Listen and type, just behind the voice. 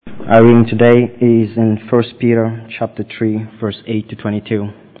Our reading today is in 1 Peter chapter 3, verse 8 to 22.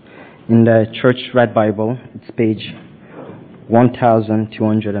 In the Church Red Bible, it's page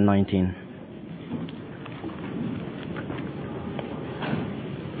 1219.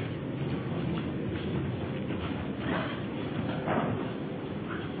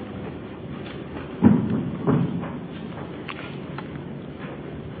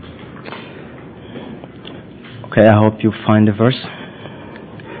 Okay, I hope you find the verse.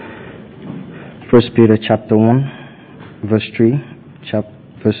 1 Peter chapter 1, verse 3,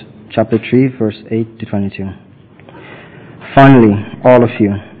 chapter 3, verse 8 to 22. Finally, all of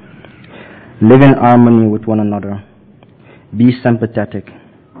you, live in harmony with one another. Be sympathetic.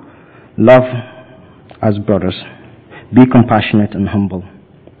 Love as brothers. Be compassionate and humble.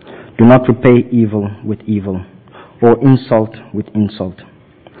 Do not repay evil with evil, or insult with insult,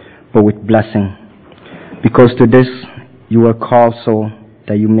 but with blessing. Because to this you were called, so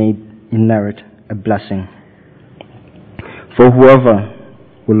that you may inherit a blessing. For whoever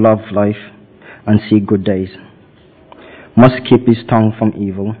will love life and see good days must keep his tongue from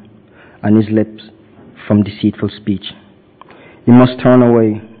evil and his lips from deceitful speech. He must turn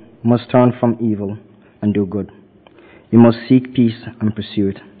from evil and do good. He must seek peace and pursue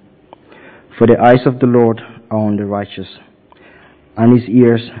it. For the eyes of the Lord are on the righteous, and his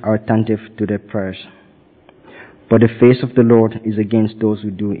ears are attentive to their prayers. But the face of the Lord is against those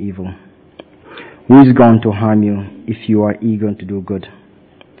who do evil. Who is going to harm you if you are eager to do good?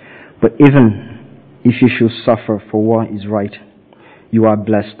 But even if you should suffer for what is right, you are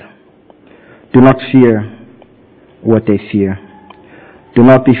blessed. Do not fear what they fear. Do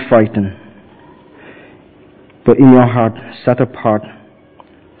not be frightened. But in your heart, set apart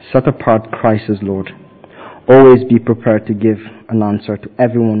Christ as Lord. Always be prepared to give an answer to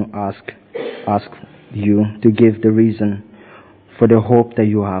everyone who asks you to give the reason for the hope that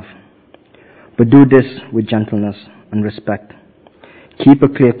you have. But do this with gentleness and respect. Keep a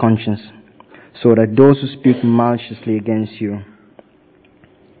clear conscience, so that those who speak maliciously against your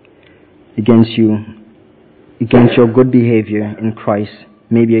good behavior in Christ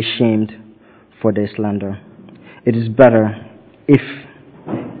may be ashamed for their slander. It is better, if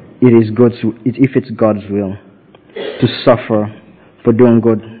it's God's will, to suffer for doing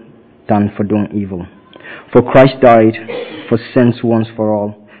good than for doing evil. For Christ died for sins once for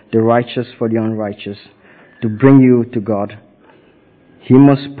all, the righteous for the unrighteous, to bring you to God. He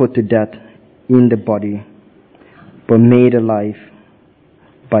must put to death in the body, but made alive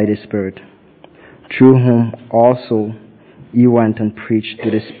by the Spirit, through whom also he went and preached to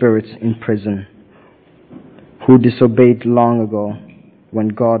the spirits in prison, who disobeyed long ago, when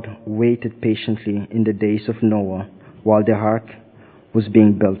God waited patiently in the days of Noah while the ark was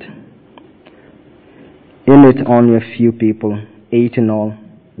being built. In it only a few people, 8 in all,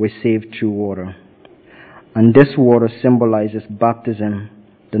 were saved through water. And this water symbolizes baptism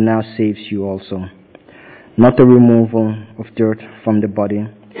that now saves you also. Not the removal of dirt from the body,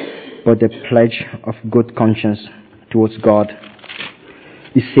 but the pledge of good conscience towards God.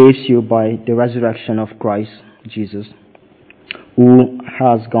 He saves you by the resurrection of Christ Jesus, who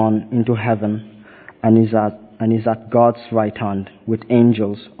has gone into heaven and is at God's right hand with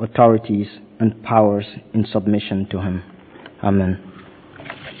angels, authorities, and powers in submission to him. Amen.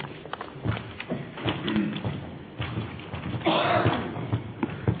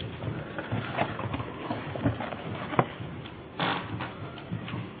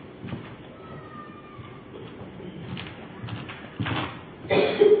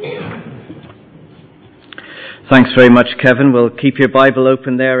 Thanks very much, Kevin. We'll keep your Bible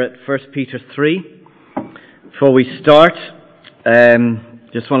open there at 1 Peter 3. Before we start,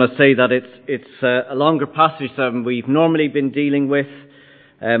 just want to say that it's a longer passage than we've normally been dealing with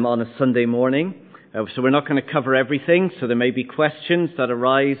on a Sunday morning. So we're not going to cover everything, so there may be questions that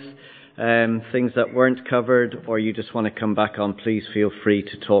arise, things that weren't covered, or you just want to come back on. Please feel free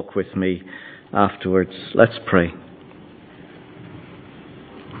to talk with me afterwards. Let's pray.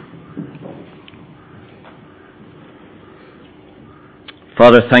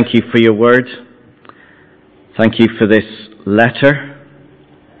 Father, thank you for your word. Thank you for this letter,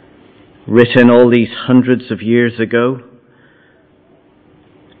 written all these hundreds of years ago,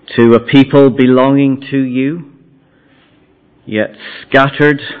 to a people belonging to you, yet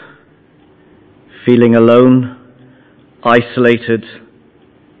scattered, feeling alone, isolated,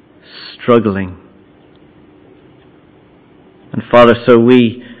 struggling. And Father, so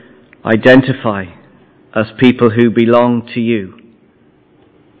we identify as people who belong to you,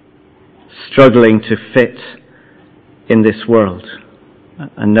 struggling to fit in this world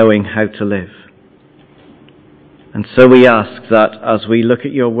and knowing how to live. And so we ask that as we look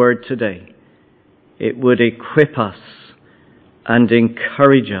at your word today, it would equip us and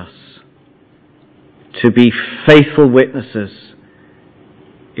encourage us to be faithful witnesses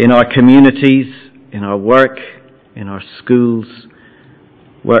in our communities, in our work, in our schools,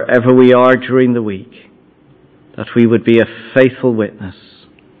 wherever we are during the week, that we would be a faithful witness,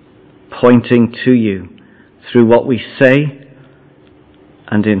 pointing to you through what we say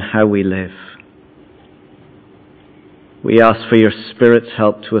and in how we live. We ask for your Spirit's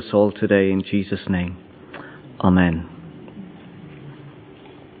help to us all today in Jesus' name. Amen.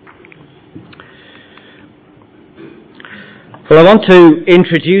 Well, I want to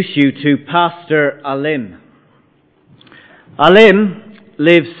introduce you to Pastor Alim. Alim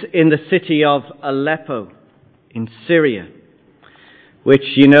lives in the city of Aleppo in Syria, which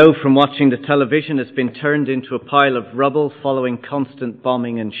you know from watching the television has been turned into a pile of rubble following constant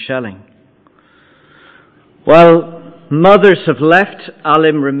bombing and shelling. While mothers have left,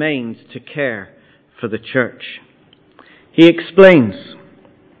 Alim remains to care for the church. He explains,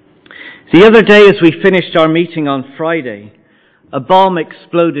 "The other day as we finished our meeting on Friday, a bomb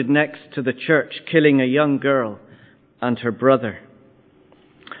exploded next to the church, killing a young girl and her brother.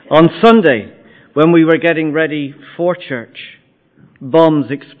 On Sunday, when we were getting ready for church,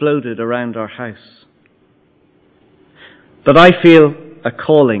 bombs exploded around our house. But I feel a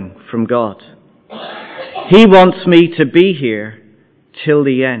calling from God. He wants me to be here till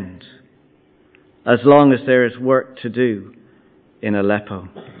the end, as long as there is work to do in Aleppo."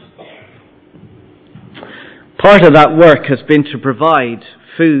 Part of that work has been to provide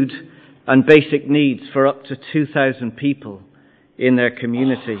food and basic needs for up to 2,000 people in their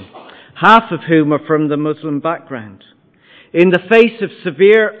community, half of whom are from the Muslim background. In the face of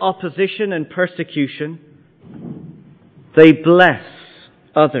severe opposition and persecution, they bless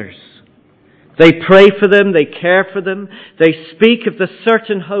others. They pray for them, they care for them, they speak of the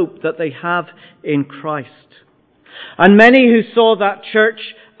certain hope that they have in Christ. And many who saw that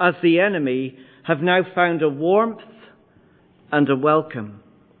church as the enemy have now found a warmth and a welcome.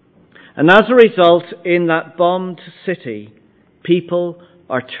 And as a result, in that bombed city, people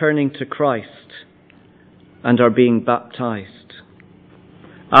are turning to Christ and are being baptized.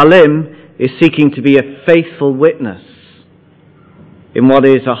 Alim is seeking to be a faithful witness in what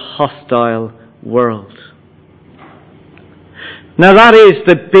is a hostile world. Now that is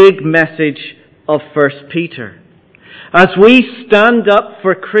the big message of 1 Peter. As we stand up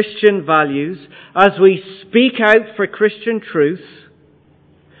for Christian values, as we speak out for Christian truth,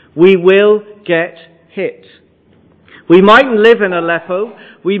 we will get hit. We mightn't live in Aleppo,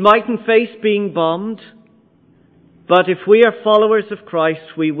 we mightn't face being bombed, but if we are followers of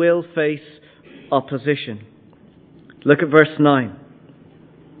Christ, we will face opposition. Look at verse 9.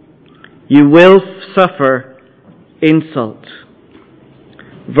 You will suffer insult.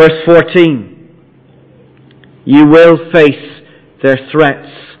 Verse 14. You will face their threats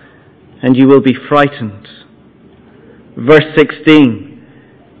and you will be frightened. Verse 16.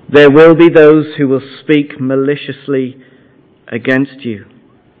 There will be those who will speak maliciously against you.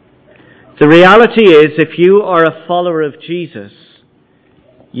 The reality is, if you are a follower of Jesus,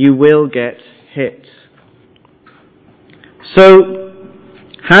 you will get hit. So,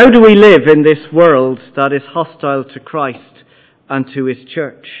 how do we live in this world that is hostile to Christ and to His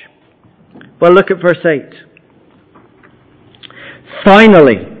church? Well, look at verse 8.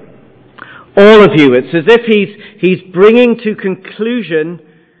 Finally, all of you, it's as if he's bringing to conclusion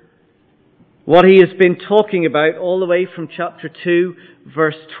what he has been talking about all the way from chapter 2,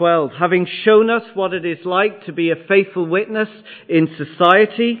 verse 12. Having shown us what it is like to be a faithful witness in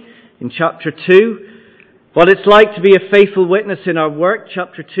society, in chapter 2, what it's like to be a faithful witness in our work,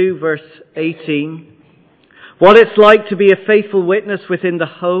 chapter 2, verse 18. What it's like to be a faithful witness within the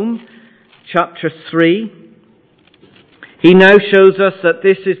home, chapter 3. He now shows us that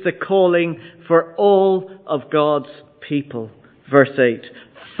this is the calling for all of God's people. Verse 8.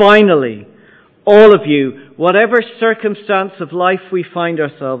 Finally, all of you, whatever circumstance of life we find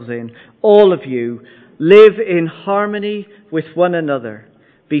ourselves in, all of you, live in harmony with one another.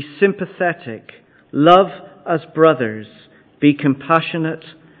 Be sympathetic. Love as brothers. Be compassionate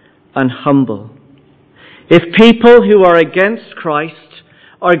and humble. If people who are against Christ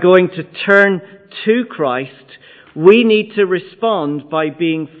are going to turn to Christ, we need to respond by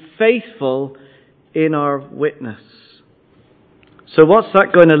being faithful in our witness. So what's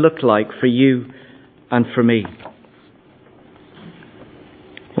that going to look like for you and for me?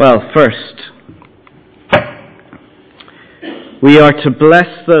 Well, first, we are to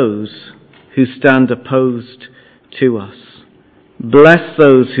bless those who stand opposed to us. Bless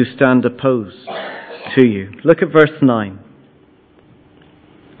those who stand opposed to you. Look at verse 9.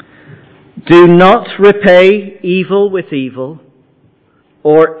 Do not repay evil with evil,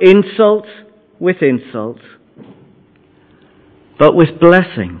 or insult with insult, but with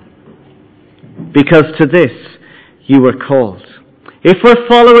blessing, because to this you were called. If we're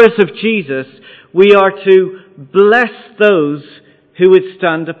followers of Jesus, we are to bless those who would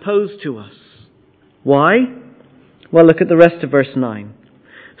stand opposed to us. Why? Well, look at the rest of verse 9.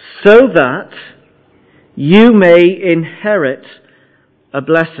 So that you may inherit a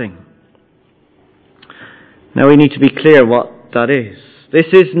blessing. Now we need to be clear what that is. This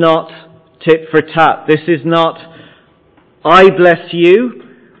is not tit for tat. This is not, I bless you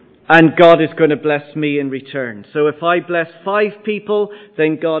and God is going to bless me in return. So if I bless 5 people,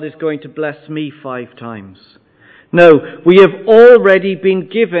 then God is going to bless me 5 times. No, we have already been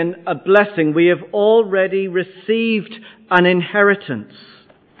given a blessing. We have already received an inheritance.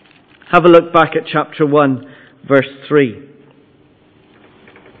 Have a look back at chapter 1, verse 3.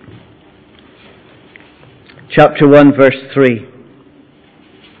 Chapter 1, verse 3.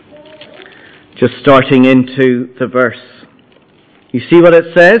 Just starting into the verse. You see what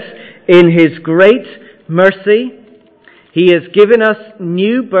it says? In His great mercy, He has given us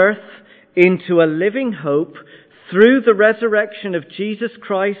new birth into a living hope through the resurrection of Jesus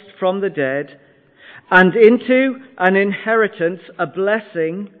Christ from the dead, and into an inheritance, a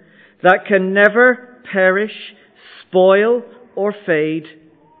blessing that can never perish, spoil, or fade,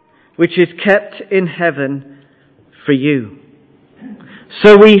 which is kept in heaven for you.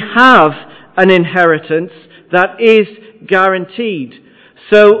 So we have an inheritance that is guaranteed.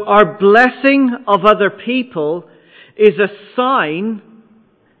 So our blessing of other people is a sign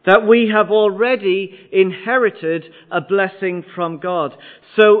that we have already inherited a blessing from God.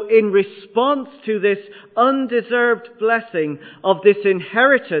 So in response to this undeserved blessing of this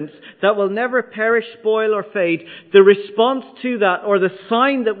inheritance that will never perish, spoil or fade, the response to that, or the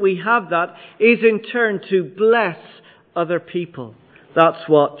sign that we have that, is in turn to bless other people. That's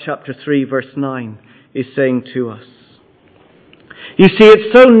what chapter 3 verse 9 is saying to us. You see,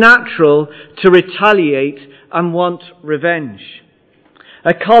 it's so natural to retaliate and want revenge.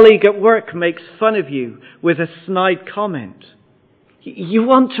 A colleague at work makes fun of you with a snide comment. You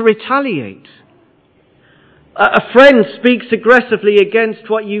want to retaliate. A friend speaks aggressively against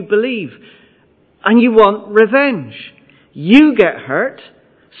what you believe, and you want revenge. You get hurt,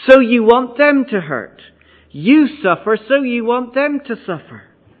 so you want them to hurt. You suffer, so you want them to suffer.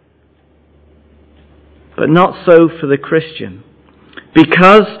 But not so for the Christian.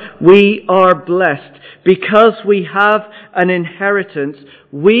 Because we are blessed, because we have an inheritance,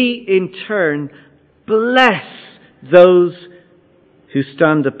 we in turn bless those who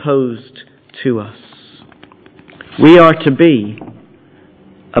stand opposed to us. We are to be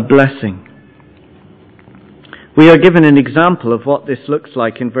a blessing. We are given an example of what this looks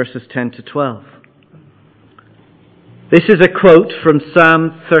like in verses 10 to 12. This is a quote from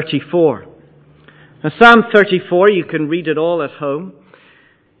Psalm 34. Now, Psalm 34, you can read it all at home,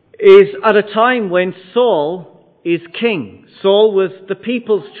 is at a time when Saul is king. Saul was the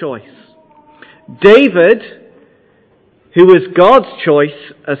people's choice. David, who was God's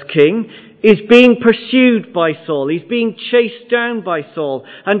choice as king, is being pursued by Saul. He's being chased down by Saul.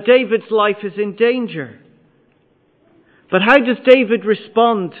 And David's life is in danger. But how does David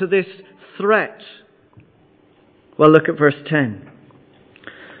respond to this threat? Well, look at verse 10.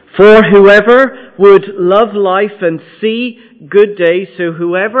 For whoever would love life and see good days, so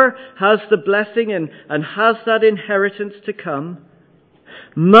whoever has the blessing and has that inheritance to come,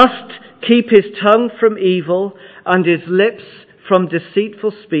 must keep his tongue from evil and his lips from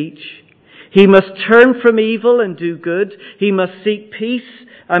deceitful speech. He must turn from evil and do good. He must seek peace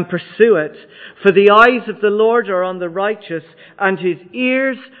and pursue it. For the eyes of the Lord are on the righteous, and His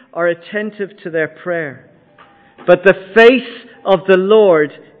ears are attentive to their prayer. But the face of the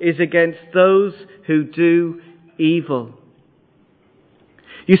Lord is against those who do evil.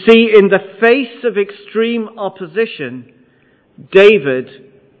 You see, in the face of extreme opposition, David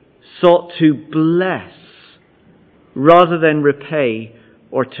sought to bless rather than repay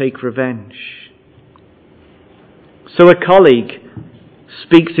or take revenge. So a colleague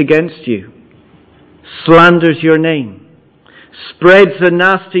speaks against you, slanders your name, spreads a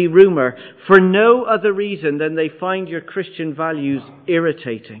nasty rumour for no other reason than they find your Christian values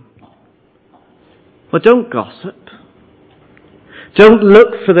irritating. Well, don't gossip. Don't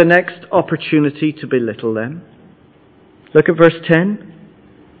look for the next opportunity to belittle them. Look at verse 10.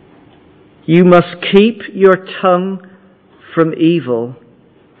 You must keep your tongue from evil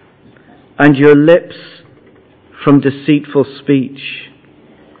and your lips from deceitful speech.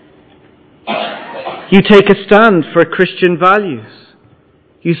 You take a stand for Christian values.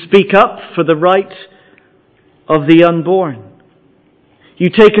 You speak up for the right of the unborn. You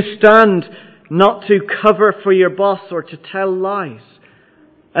take a stand not to cover for your boss or to tell lies.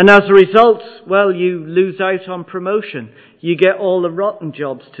 And as a result, well, you lose out on promotion. You get all the rotten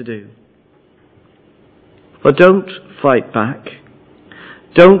jobs to do. But don't fight back.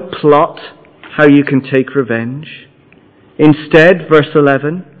 Don't plot how you can take revenge. Instead, verse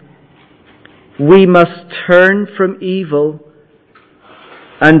 11, we must turn from evil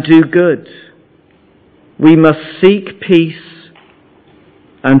and do good. We must seek peace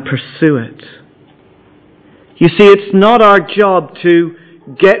and pursue it. You see, it's not our job to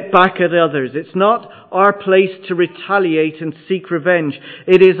get back at others. It's not our place to retaliate and seek revenge.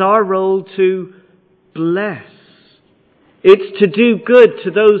 It is our role to bless. It's to do good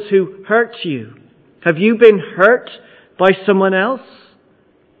to those who hurt you. Have you been hurt by someone else?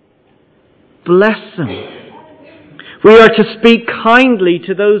 Bless them. We are to speak kindly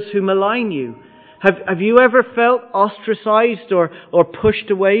to those who malign you. Have you ever felt ostracized or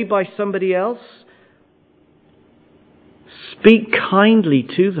pushed away by somebody else? Speak kindly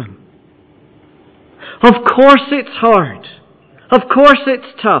to them. Of course it's hard. Of course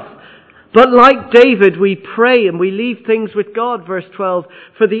it's tough. But like David, we pray and we leave things with God, verse 12.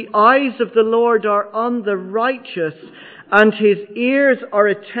 For the eyes of the Lord are on the righteous, and his ears are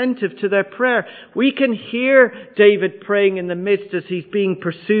attentive to their prayer. We can hear David praying in the midst as he's being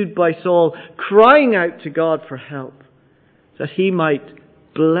pursued by Saul, crying out to God for help, that he might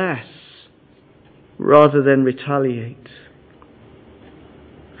bless rather than retaliate.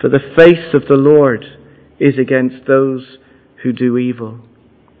 For the face of the Lord is against those who do evil.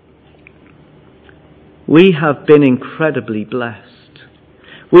 We have been incredibly blessed.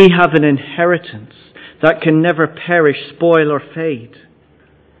 We have an inheritance that can never perish, spoil, or fade.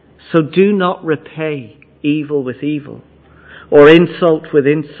 So do not repay evil with evil, or insult with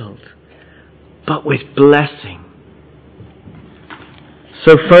insult, but with blessing.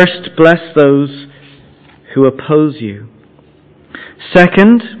 So first, bless those who oppose you.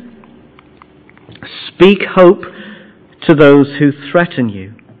 Second, speak hope to those who threaten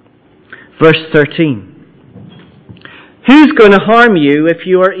you. Verse 13. Who's going to harm you if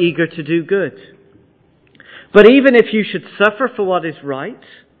you are eager to do good? But even if you should suffer for what is right,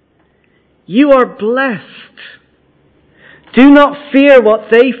 you are blessed. Do not fear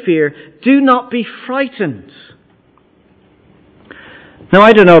what they fear. Do not be frightened. Now,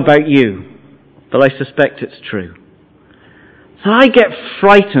 I don't know about you, but I suspect it's true. That I get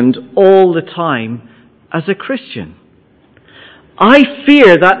frightened all the time as a Christian. I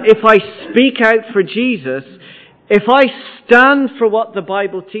fear that if I speak out for Jesus, if I stand for what the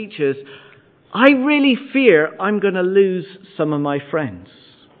Bible teaches, I really fear I'm going to lose some of my friends.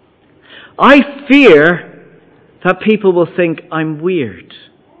 I fear that people will think I'm weird.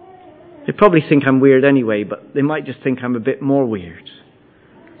 They probably think I'm weird anyway, but they might just think I'm a bit more weird.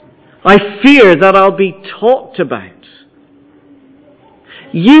 I fear that I'll be talked about.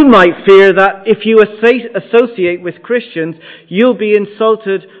 You might fear that if you associate with Christians, you'll be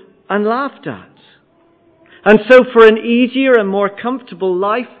insulted and laughed at. And so for an easier and more comfortable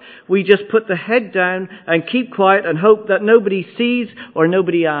life, we just put the head down and keep quiet and hope that nobody sees or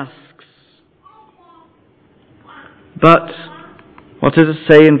nobody asks. But what does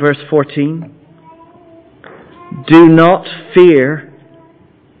it say in verse 14? Do not fear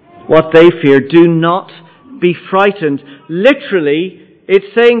what they fear. Do not be frightened. Literally,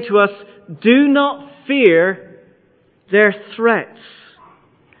 it's saying to us, do not fear their threats.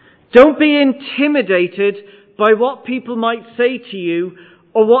 Don't be intimidated by what people might say to you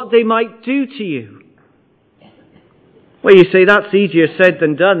or what they might do to you. Well, you say, that's easier said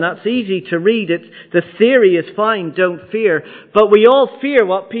than done. That's easy to read. The theory is fine, don't fear. But we all fear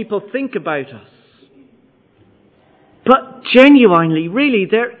what people think about us. But genuinely, really,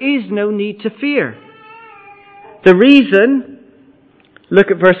 there is no need to fear. The reason,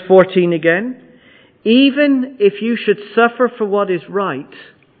 look at verse 14 again. Even if you should suffer for what is right,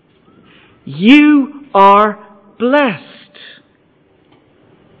 you are blessed.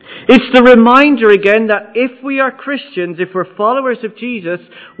 It's the reminder again that if we are Christians, if we're followers of Jesus,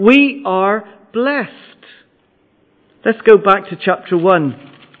 we are blessed. Let's go back to chapter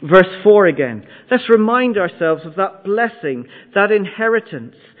 1, verse 4 again. Let's remind ourselves of that blessing, that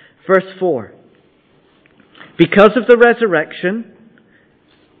inheritance. Verse 4. Because of the resurrection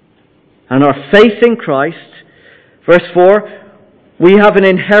and our faith in Christ, verse 4, we have an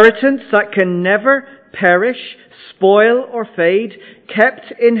inheritance that can never perish, spoil or fade,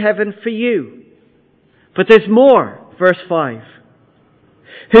 kept in heaven for you. But there's more, verse 5.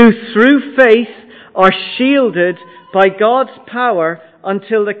 Who through faith are shielded by God's power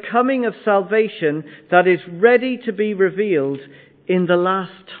until the coming of salvation that is ready to be revealed in the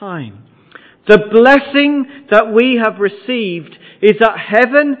last time. The blessing that we have received is that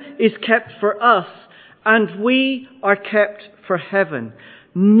heaven is kept for us and we are kept for heaven.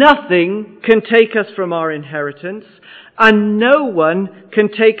 Nothing can take us from our inheritance, and no one can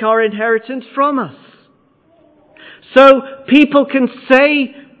take our inheritance from us. So people can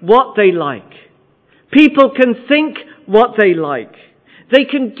say what they like. People can think what they like. They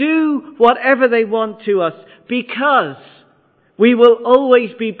can do whatever they want to us because we will always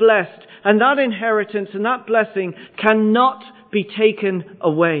be blessed, and that inheritance and that blessing cannot be taken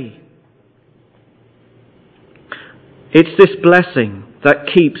away. It's this blessing that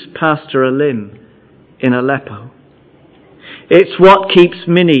keeps Pastor Alim in Aleppo. It's what keeps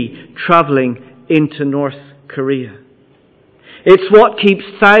Minnie travelling into North Korea. It's what keeps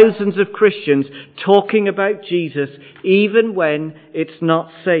thousands of Christians talking about Jesus even when it's not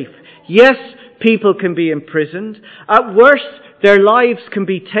safe. Yes, people can be imprisoned. At worst, their lives can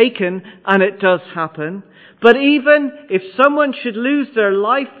be taken, and it does happen. But even if someone should lose their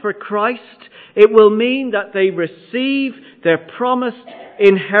life for Christ, it will mean that they receive their promised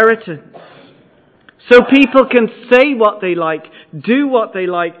inheritance. So people can say what they like, do what they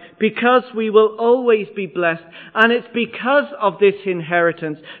like, because we will always be blessed. And it's because of this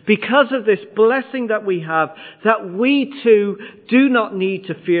inheritance, because of this blessing that we have, that we too do not need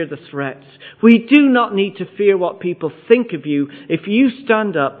to fear the threats. We do not need to fear what people think of you if you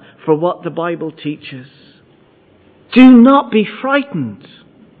stand up for what the Bible teaches. Do not be frightened.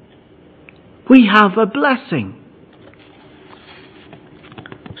 We have a blessing.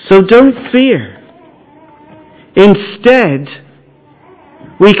 So don't fear. Instead,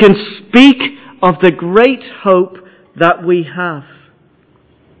 we can speak of the great hope that we have.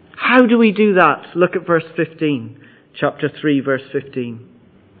 How do we do that? Look at verse 15, chapter 3, verse 15.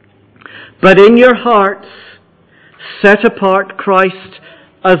 But in your hearts, set apart Christ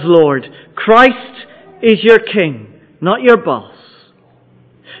as Lord. Christ is your king, not your boss.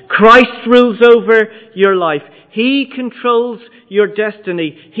 Christ rules over your life. He controls your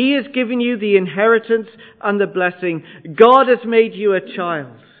destiny. He has given you the inheritance and the blessing. God has made you a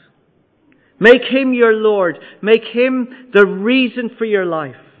child. Make Him your Lord. Make Him the reason for your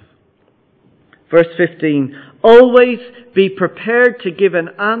life. Verse 15. Always be prepared to give an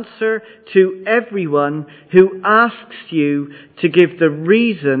answer to everyone who asks you to give the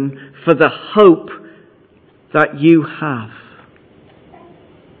reason for the hope that you have.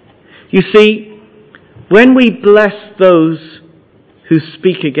 You see, when we bless those who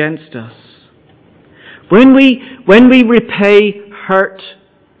speak against us, when we repay hurt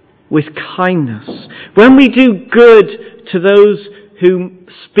with kindness, when we do good to those who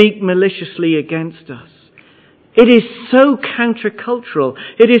speak maliciously against us, it is so countercultural,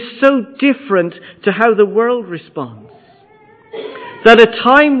 it is so different to how the world responds, that a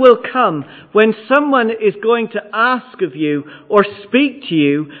time will come when someone is going to ask of you or speak to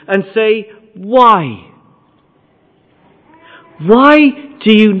you and say, why? Why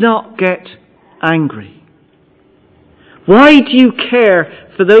do you not get angry? Why do you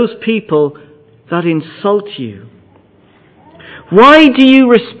care for those people that insult you? Why do you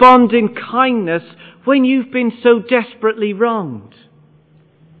respond in kindness when you've been so desperately wronged?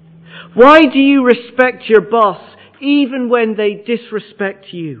 Why do you respect your boss even when they disrespect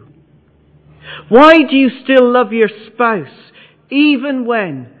you? Why do you still love your spouse even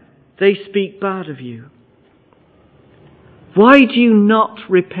when they speak bad of you? Why do you not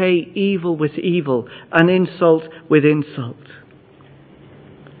repay evil with evil and insult with insult?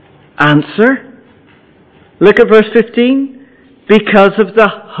 Answer? Look at verse 15. Because of the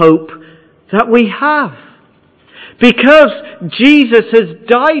hope that we have. Because Jesus has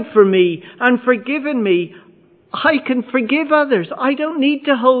died for me and forgiven me, I can forgive others. I don't need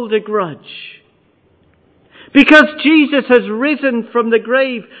to hold a grudge. Because Jesus has risen from the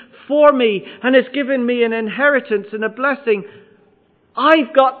grave for me and has given me an inheritance and a blessing,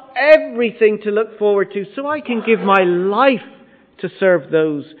 I've got everything to look forward to, so I can give my life to serve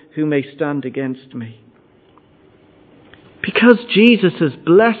those who may stand against me. Because Jesus has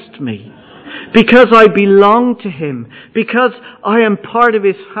blessed me, because I belong to Him, because I am part of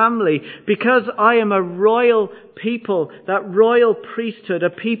His family, because I am a royal people, that royal priesthood, a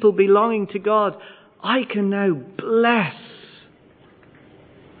people belonging to God, I can now bless.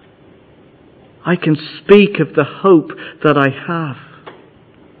 I can speak of the hope that I have.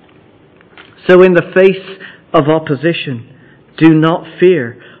 So in the face of opposition, do not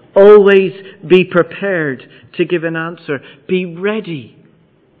fear. Always be prepared to give an answer. Be ready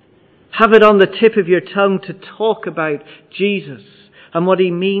Have it on the tip of your tongue to talk about Jesus and what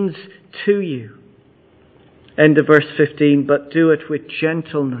he means to you. End of verse 15, but do it with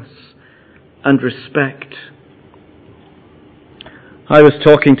gentleness and respect. I was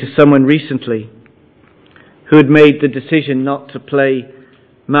talking to someone recently who had made the decision not to play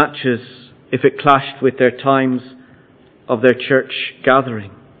matches if it clashed with their times of their church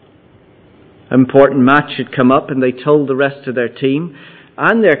gathering. An important match had come up and they told the rest of their team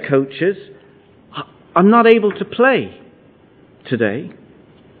and their coaches, I'm not able to play today.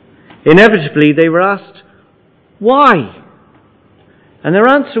 Inevitably they were asked, why? And their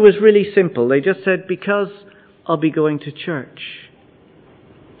answer was really simple. They just said, because I'll be going to church.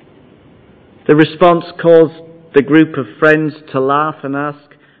 The response caused the group of friends to laugh and ask,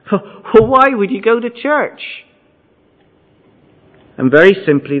 well, why would you go to church? And very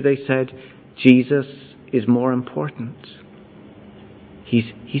simply they said, Jesus is more important.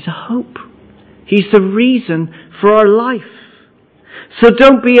 He's a hope. He's the reason for our life. So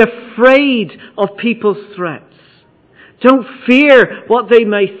don't be afraid of people's threats. Don't fear what they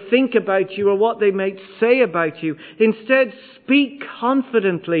may think about you or what they may say about you. Instead, speak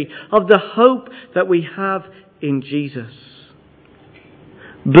confidently of the hope that we have in Jesus.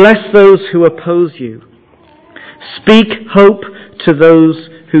 Bless those who oppose you. Speak hope to those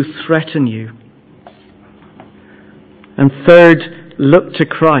who threaten you. And third, look to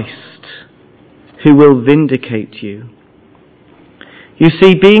Christ, who will vindicate you. You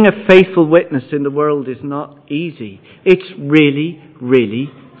see, being a faithful witness in the world is not easy. It's really, really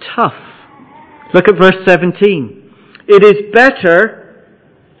tough. Look at verse 17. It is better,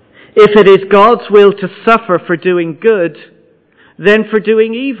 if it is God's will to suffer for doing good, than for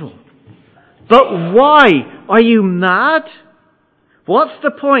doing evil. But why? Are you mad? What's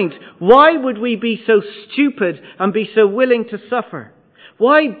the point? Why would we be so stupid and be so willing to suffer?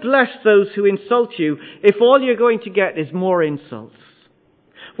 Why bless those who insult you if all you're going to get is more insults?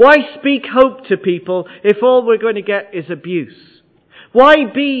 Why speak hope to people if all we're going to get is abuse? Why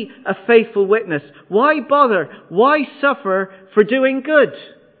be a faithful witness? Why bother? Why suffer for doing good?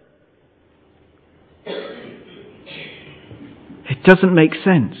 It doesn't make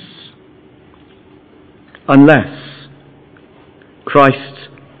sense. Unless Christ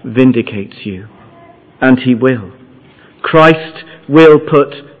vindicates you. And he will. Christ will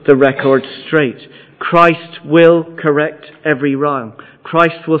put the record straight. Christ will correct every wrong.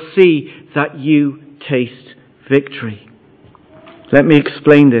 Christ will see that you taste victory. Let me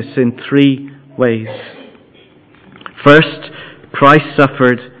explain this in 3 ways. First, Christ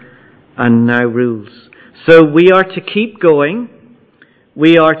suffered and now rules. So we are to keep going.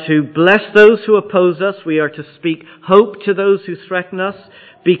 We are to bless those who oppose us. We are to speak hope to those who threaten us.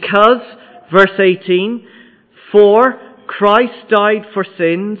 Because, verse 18, for Christ died for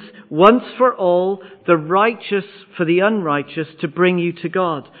sins, once for all, the righteous for the unrighteous, to bring you to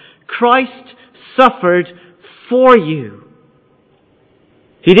God. Christ suffered for you.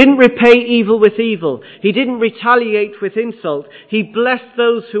 He didn't repay evil with evil. He didn't retaliate with insult. He blessed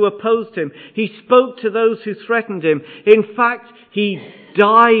those who opposed him. He spoke to those who threatened him. In fact, he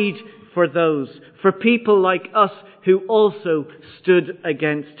died for those, for people like us who also stood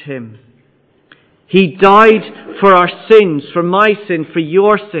against him. He died for our sins, for my sin, for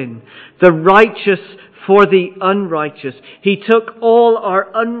your sin, the righteous for the unrighteous. He took all our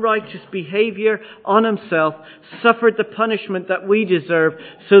unrighteous behavior on himself, suffered the punishment that we deserve,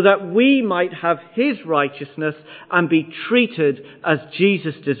 so that we might have his righteousness and be treated as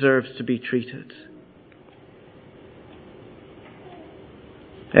Jesus deserves to be treated.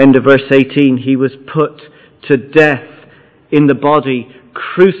 End of verse 18, he was put to death in the body,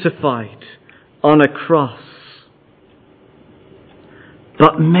 crucified on a cross,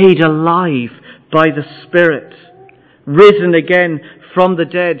 but made alive by the Spirit, risen again from the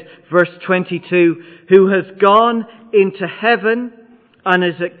dead. Verse 22, who has gone into heaven and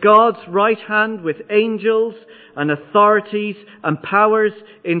is at God's right hand with angels and authorities and powers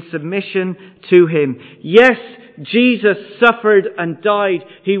in submission to him. Yes, Jesus suffered and died.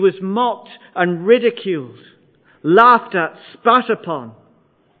 He was mocked and ridiculed, laughed at, spat upon.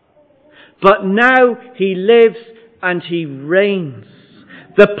 But now he lives and he reigns.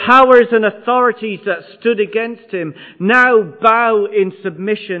 The powers and authorities that stood against him now bow in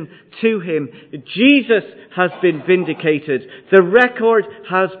submission to him. Jesus has been vindicated. The record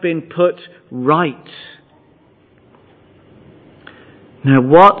has been put right. Now,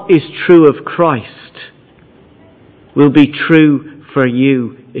 what is true of Christ will be true for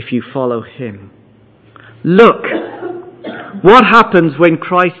you if you follow him. Look, what happens when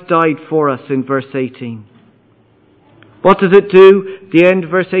Christ died for us in verse 18? What does it do? The end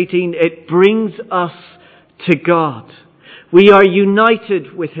of verse 18, it brings us to God. We are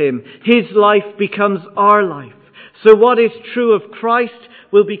united with Him. His life becomes our life. So what is true of Christ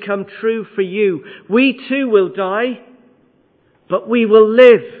will become true for you. We too will die, but we will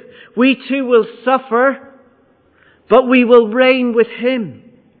live. We too will suffer, but we will reign with Him.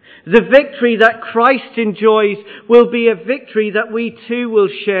 The victory that Christ enjoys will be a victory that we too will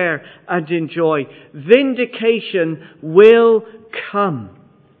share and enjoy. Vindication will come.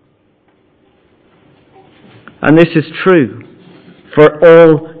 And this is true for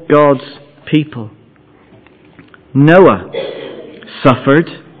all God's people. Noah suffered,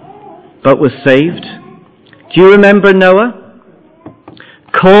 but was saved. Do you remember Noah?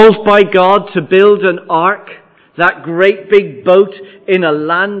 Called by God to build an ark, that great big boat in a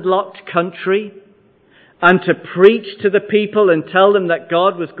landlocked country, and to preach to the people and tell them that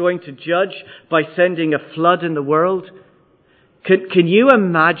God was going to judge by sending a flood in the world. Can you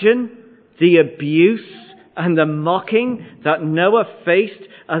imagine the abuse and the mocking that Noah faced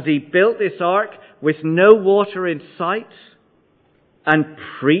as he built this ark with no water in sight and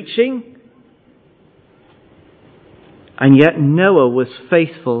preaching? And yet Noah was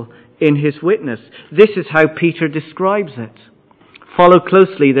faithful in his witness. This is how Peter describes it. Follow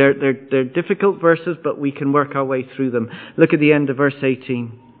closely. They're difficult verses, but we can work our way through them. Look at the end of verse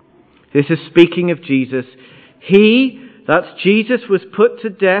 18. This is speaking of Jesus. He, that's Jesus, was put to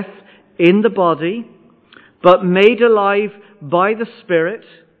death in the body, but made alive by the Spirit,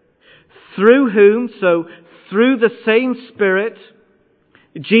 through whom, so through the same Spirit,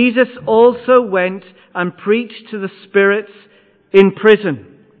 Jesus also went and preached to the spirits in prison.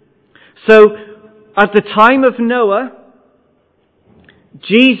 So, at the time of Noah,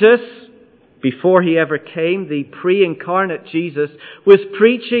 Jesus, before he ever came, the pre-incarnate Jesus, was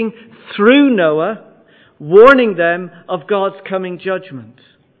preaching through Noah, warning them of God's coming judgment.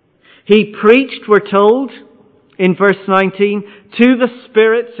 He preached, we're told, in verse 19, to the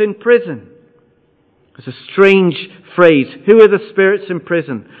spirits in prison. It's a strange phrase. Who are the spirits in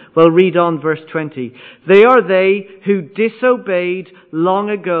prison? Well, read on verse 20. They are they who disobeyed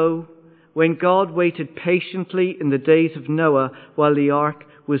long ago when God waited patiently in the days of Noah while the ark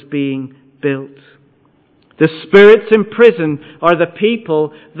was being built. The spirits in prison are the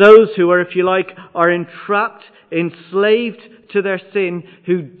people, those who are, if you like, are entrapped, enslaved to their sin,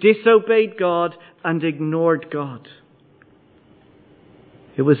 who disobeyed God and ignored God.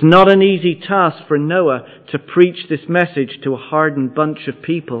 It was not an easy task for Noah to preach this message to a hardened bunch of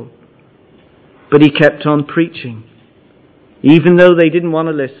people. But he kept on preaching. Even though they didn't want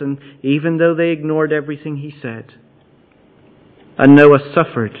to listen, even though they ignored everything he said. And Noah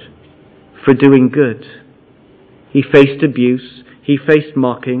suffered for doing good. He faced abuse. He faced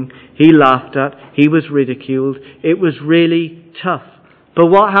mocking. He laughed at. He was ridiculed. It was really tough. But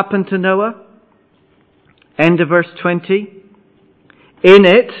what happened to Noah? End of verse 20. In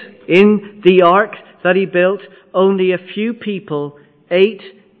it, in the ark that he built, only a few people, 8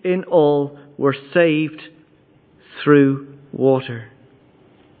 in all, were saved through water.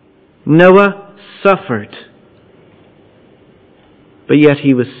 Noah suffered, but yet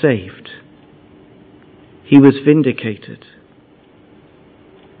he was saved. He was vindicated.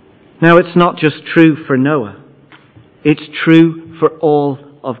 Now, it's not just true for Noah. It's true for all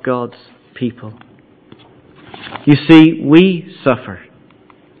of God's people. You see, we suffer,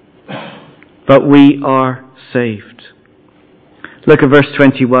 but we are saved. Look at verse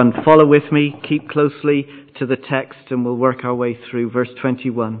 21. Follow with me. Keep closely to the text and we'll work our way through. Verse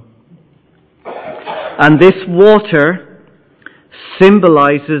 21. And this water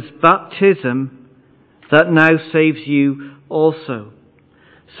symbolizes baptism that now saves you also.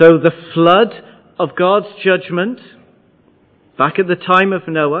 So the flood of God's judgment back at the time of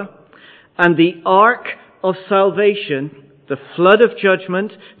Noah and the ark of salvation, the flood of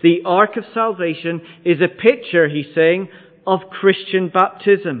judgment, the ark of salvation, is a picture, he's saying, of Christian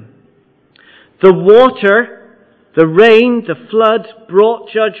baptism. The water, the rain, the flood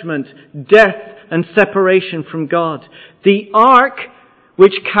brought judgment, death and separation from God. The ark,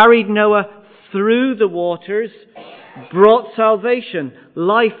 which carried Noah through the waters, brought salvation,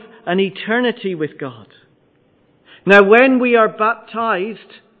 life and eternity with God. Now when we are baptized,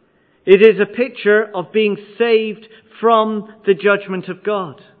 it is a picture of being saved from the judgment of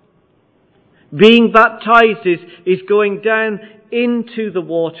God. Being baptized is going down into the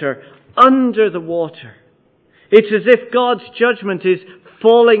water, under the water. It's as if God's judgment is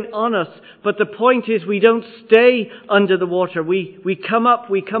falling on us. But the point is we don't stay under the water. We come up,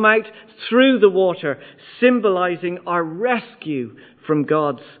 we come out through the water, symbolizing our rescue from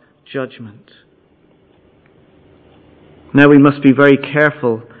God's judgment. Now we must be very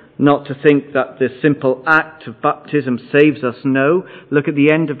careful not to think that the simple act of baptism saves us. No, look at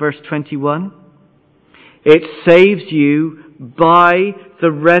the end of verse 21. It saves you by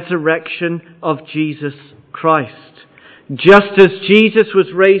the resurrection of Jesus Christ. Just as Jesus was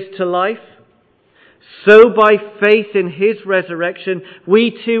raised to life, so by faith in His resurrection,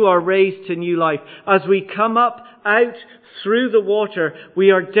 we too are raised to new life. As we come up out through the water, we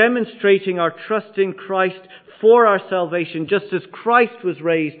are demonstrating our trust in Christ for our salvation. Just as Christ was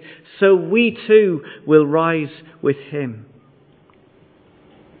raised, so we too will rise with Him.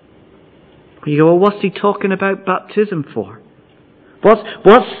 You go, well, what's he talking about baptism for?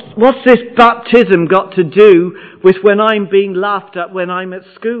 What's this baptism got to do with when I'm being laughed at when I'm at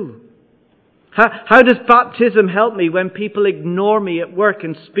school? How does baptism help me when people ignore me at work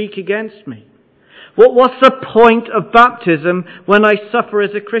and speak against me? What's the point of baptism when I suffer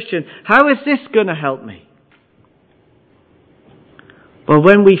as a Christian? How is this going to help me? Well,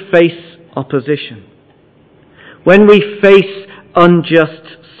 when we face opposition, when we face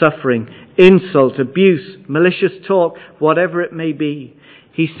unjust suffering, insult, abuse, malicious talk, whatever it may be,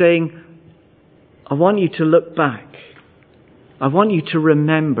 He's saying, I want you to look back. I want you to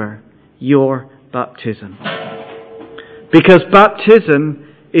remember your baptism. Because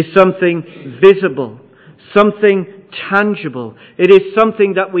baptism is something visible, something tangible. It is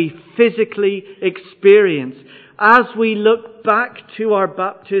something that we physically experience. As we look back to our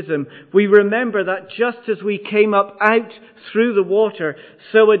baptism, we remember that just as we came up out through the water,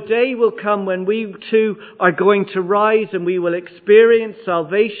 so a day will come when we too are going to rise and we will experience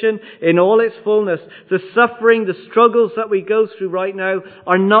salvation in all its fullness. The suffering, the struggles that we go through right now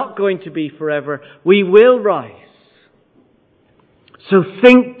are not going to be forever. We will rise. So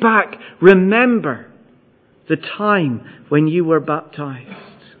think back, remember the time when you were baptized.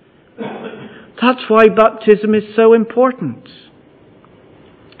 That's why baptism is so important.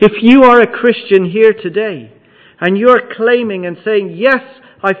 If you are a Christian here today and you're claiming and saying, yes,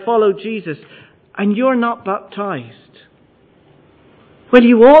 I follow Jesus, and you're not baptized, well,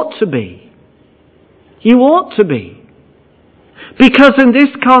 you ought to be. You ought to be. Because in this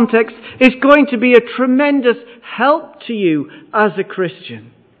context, it's going to be a tremendous help to you as a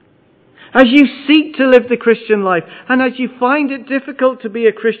Christian. As you seek to live the Christian life, and as you find it difficult to be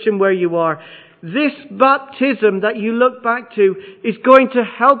a Christian where you are, this baptism that you look back to is going to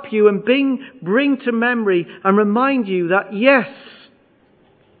help you and bring to memory and remind you that yes,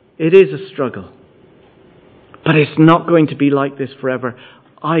 it is a struggle. But it's not going to be like this forever.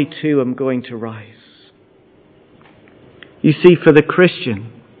 I too am going to rise. You see, for the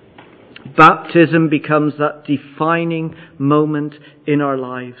Christian, baptism becomes that defining moment in our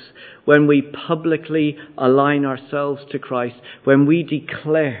lives when we publicly align ourselves to Christ, when we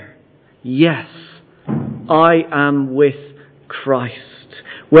declare, yes, I am with Christ.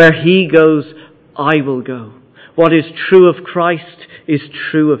 Where He goes, I will go. What is true of Christ is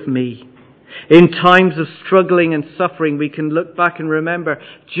true of me. In times of struggling and suffering, we can look back and remember,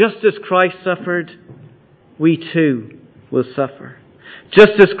 just as Christ suffered, we too will suffer.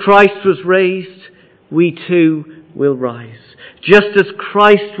 Just as Christ was raised, we too will rise. Just as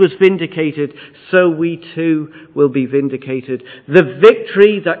Christ was vindicated, so we too will be vindicated. The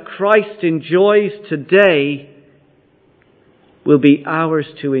victory that Christ enjoys today will be ours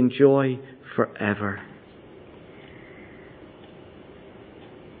to enjoy forever.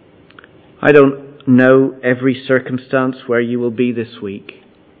 I don't know every circumstance where you will be this week,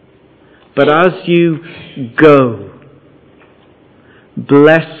 but as you go,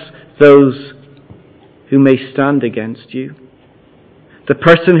 bless those who may stand against you. The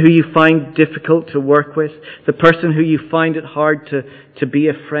person who you find difficult to work with, the person who you find it hard to be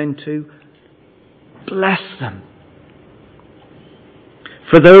a friend to, bless them.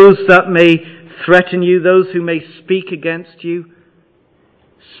 For those that may threaten you, those who may speak against you,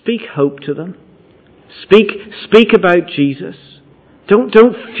 speak hope to them. Speak about Jesus.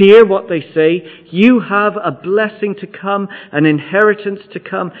 Don't fear what they say. You have a blessing to come, an inheritance to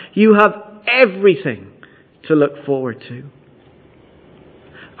come. You have everything to look forward to.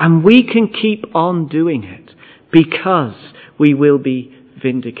 And we can keep on doing it because we will be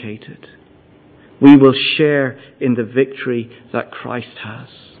vindicated. We will share in the victory that Christ has.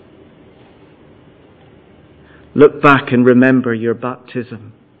 Look back and remember your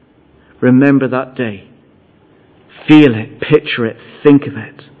baptism. Remember that day. Feel it, picture it, think of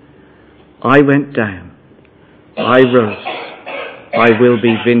it. I went down. I rose. I will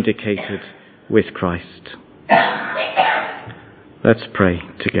be vindicated with Christ. Let's pray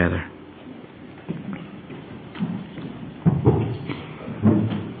together.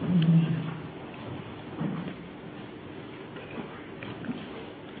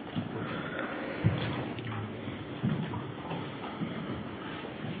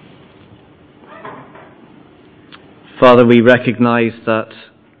 Father, we recognize that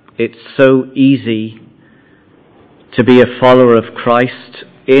it's so easy to be a follower of Christ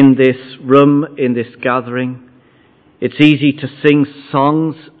in this room, in this gathering. It's easy to sing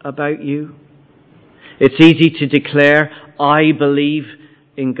songs about you. It's easy to declare, I believe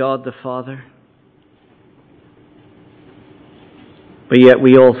in God the Father. But yet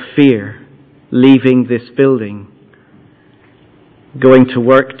we all fear leaving this building, going to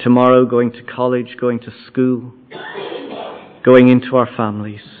work tomorrow, going to college, going to school, going into our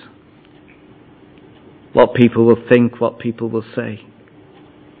families. What people will think, what people will say.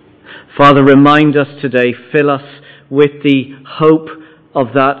 Father, remind us today, fill us with the hope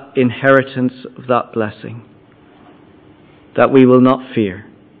of that inheritance, of that blessing, that we will not fear,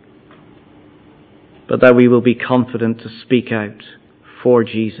 but that we will be confident to speak out for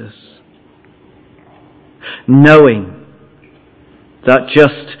Jesus, knowing that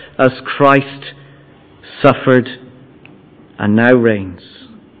just as Christ suffered and now reigns,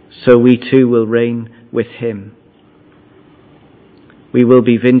 so we too will reign with him. We will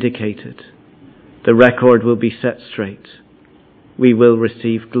be vindicated. The record will be set straight. We will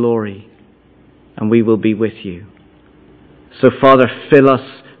receive glory, and we will be with you. So, Father, fill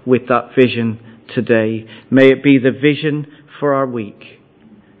us with that vision today. May it be the vision for our week,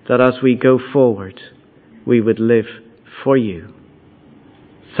 that as we go forward, we would live for you.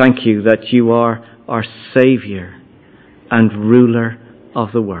 Thank you that you are our Saviour and ruler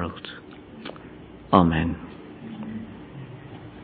of the world. Amen.